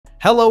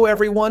Hello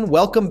everyone,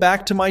 welcome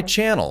back to my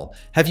channel.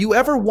 Have you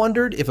ever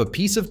wondered if a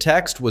piece of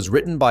text was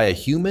written by a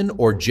human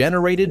or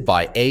generated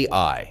by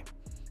AI?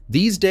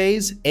 These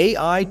days,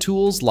 AI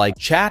tools like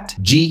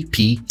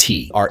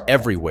ChatGPT are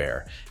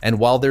everywhere, and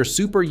while they're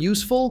super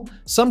useful,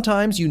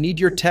 sometimes you need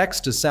your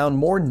text to sound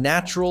more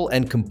natural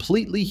and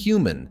completely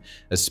human,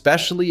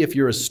 especially if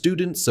you're a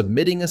student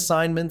submitting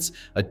assignments,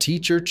 a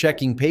teacher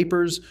checking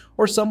papers,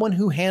 or someone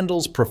who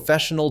handles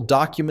professional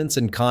documents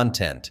and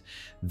content.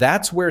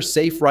 That's where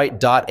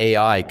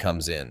SafeWrite.ai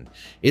comes in.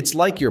 It's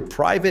like your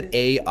private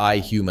AI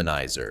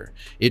humanizer.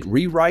 It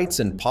rewrites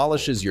and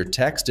polishes your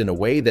text in a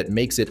way that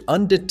makes it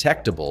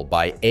undetectable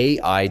by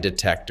AI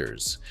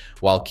detectors,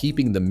 while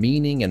keeping the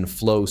meaning and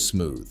flow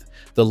smooth.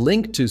 The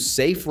link to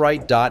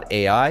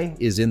SafeWrite.ai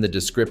is in the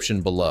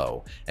description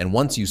below, and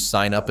once you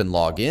sign up and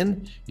log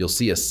in, you'll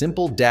see a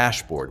simple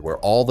dashboard where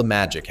all the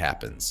magic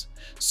happens.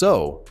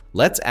 So,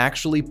 let's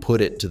actually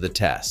put it to the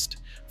test.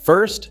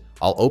 First,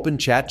 I'll open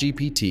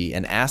ChatGPT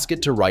and ask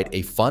it to write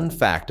a fun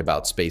fact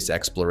about space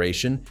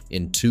exploration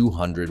in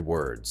 200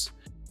 words.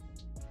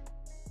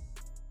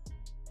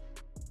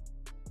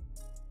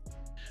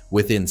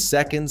 Within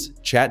seconds,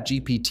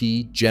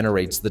 ChatGPT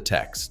generates the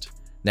text.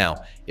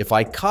 Now, if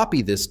I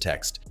copy this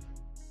text,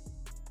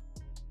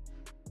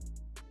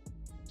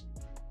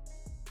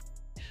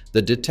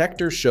 the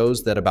detector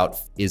shows that about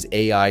is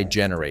AI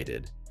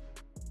generated.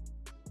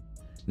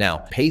 Now,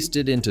 paste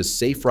it into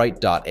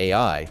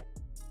SafeWrite.ai.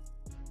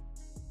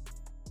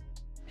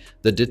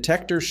 The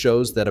detector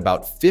shows that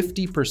about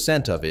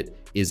 50% of it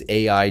is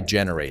AI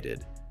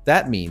generated.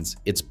 That means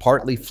it's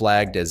partly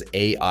flagged as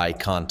AI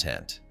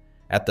content.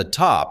 At the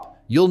top,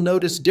 you'll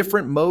notice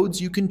different modes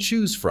you can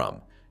choose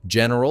from: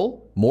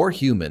 general, more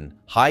human,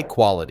 high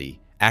quality,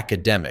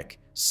 academic,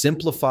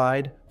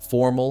 simplified,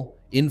 formal,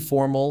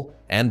 informal,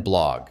 and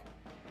blog.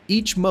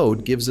 Each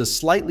mode gives a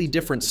slightly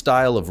different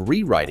style of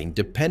rewriting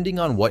depending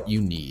on what you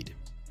need.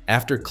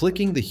 After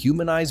clicking the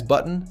Humanize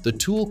button, the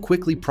tool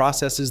quickly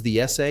processes the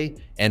essay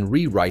and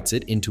rewrites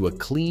it into a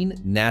clean,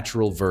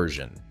 natural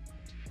version.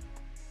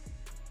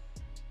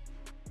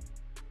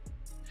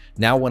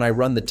 Now when I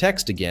run the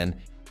text again,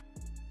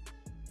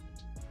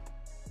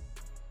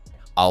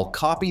 I'll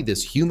copy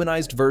this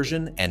humanized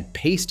version and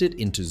paste it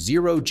into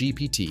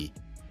ZeroGPT.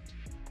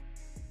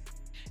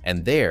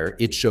 And there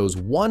it shows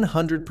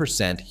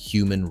 100%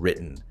 human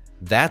written.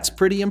 That's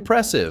pretty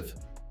impressive.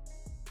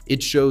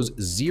 It shows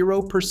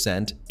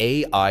 0%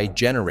 AI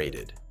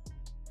generated.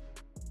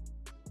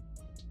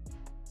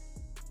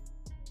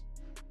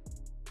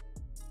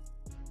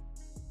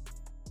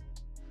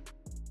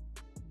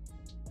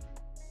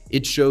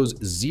 It shows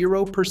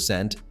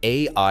 0%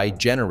 AI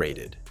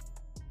generated.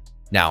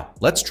 Now,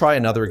 let's try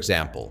another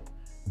example.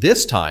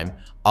 This time,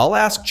 I'll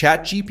ask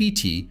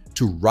ChatGPT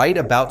to write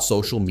about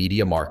social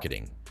media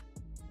marketing.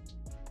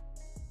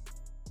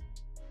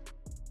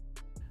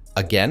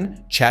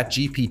 Again,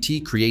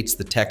 ChatGPT creates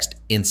the text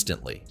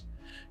instantly.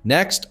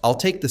 Next, I'll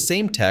take the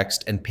same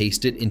text and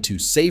paste it into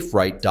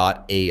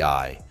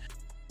SafeWrite.ai.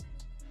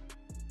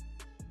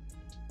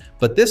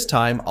 But this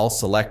time, I'll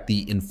select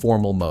the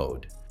informal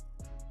mode.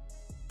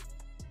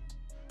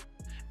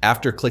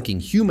 After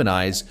clicking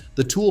Humanize,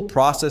 the tool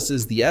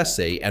processes the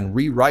essay and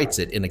rewrites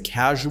it in a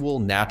casual,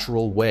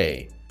 natural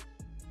way.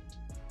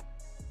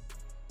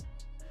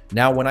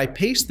 Now, when I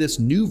paste this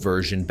new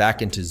version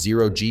back into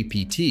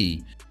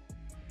ZeroGPT,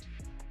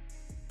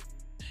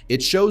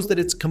 it shows that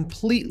it's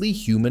completely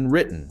human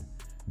written.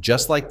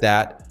 Just like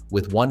that,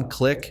 with one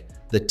click,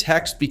 the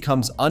text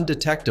becomes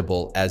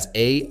undetectable as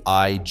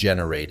AI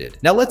generated.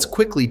 Now let's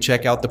quickly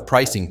check out the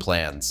pricing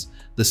plans.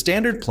 The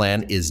standard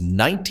plan is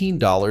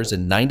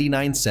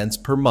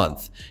 $19.99 per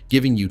month,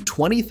 giving you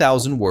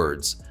 20,000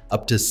 words,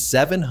 up to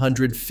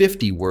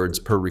 750 words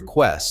per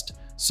request,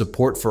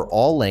 support for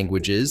all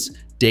languages,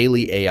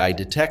 daily AI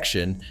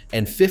detection,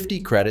 and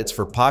 50 credits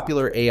for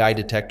popular AI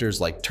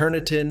detectors like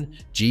Turnitin,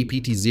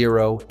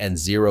 GPT-0, and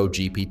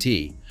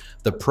ZeroGPT.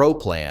 The Pro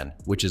plan,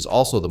 which is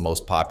also the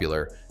most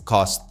popular,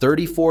 costs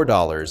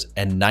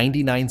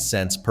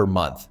 $34.99 per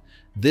month.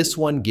 This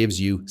one gives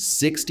you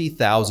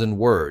 60,000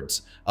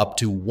 words, up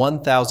to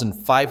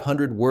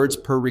 1,500 words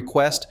per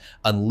request,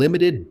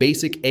 unlimited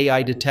basic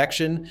AI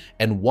detection,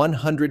 and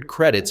 100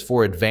 credits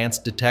for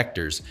advanced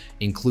detectors,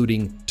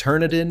 including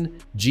Turnitin,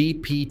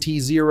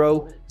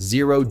 GPT-0,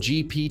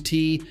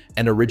 ZeroGPT,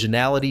 and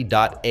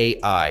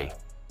Originality.ai.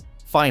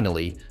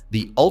 Finally,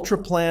 the Ultra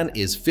plan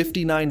is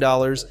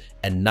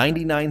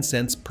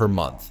 $59.99 per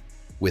month.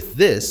 With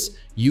this,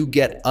 you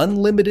get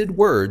unlimited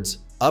words,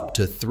 up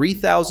to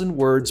 3,000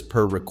 words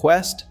per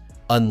request,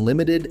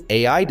 unlimited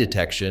AI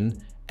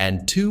detection,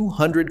 and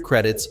 200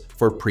 credits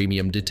for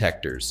premium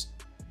detectors.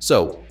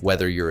 So,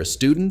 whether you're a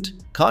student,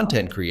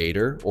 content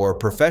creator, or a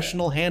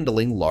professional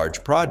handling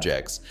large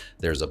projects,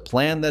 there's a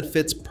plan that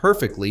fits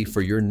perfectly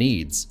for your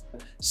needs.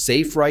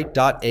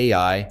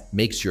 SafeWrite.ai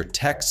makes your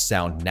text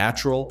sound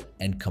natural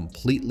and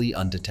completely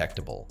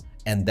undetectable.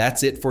 And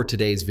that's it for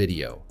today's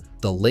video.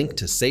 The link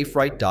to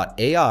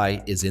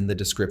SafeWrite.ai is in the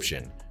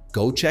description.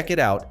 Go check it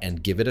out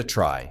and give it a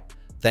try.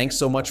 Thanks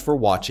so much for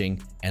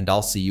watching, and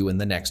I'll see you in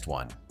the next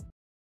one.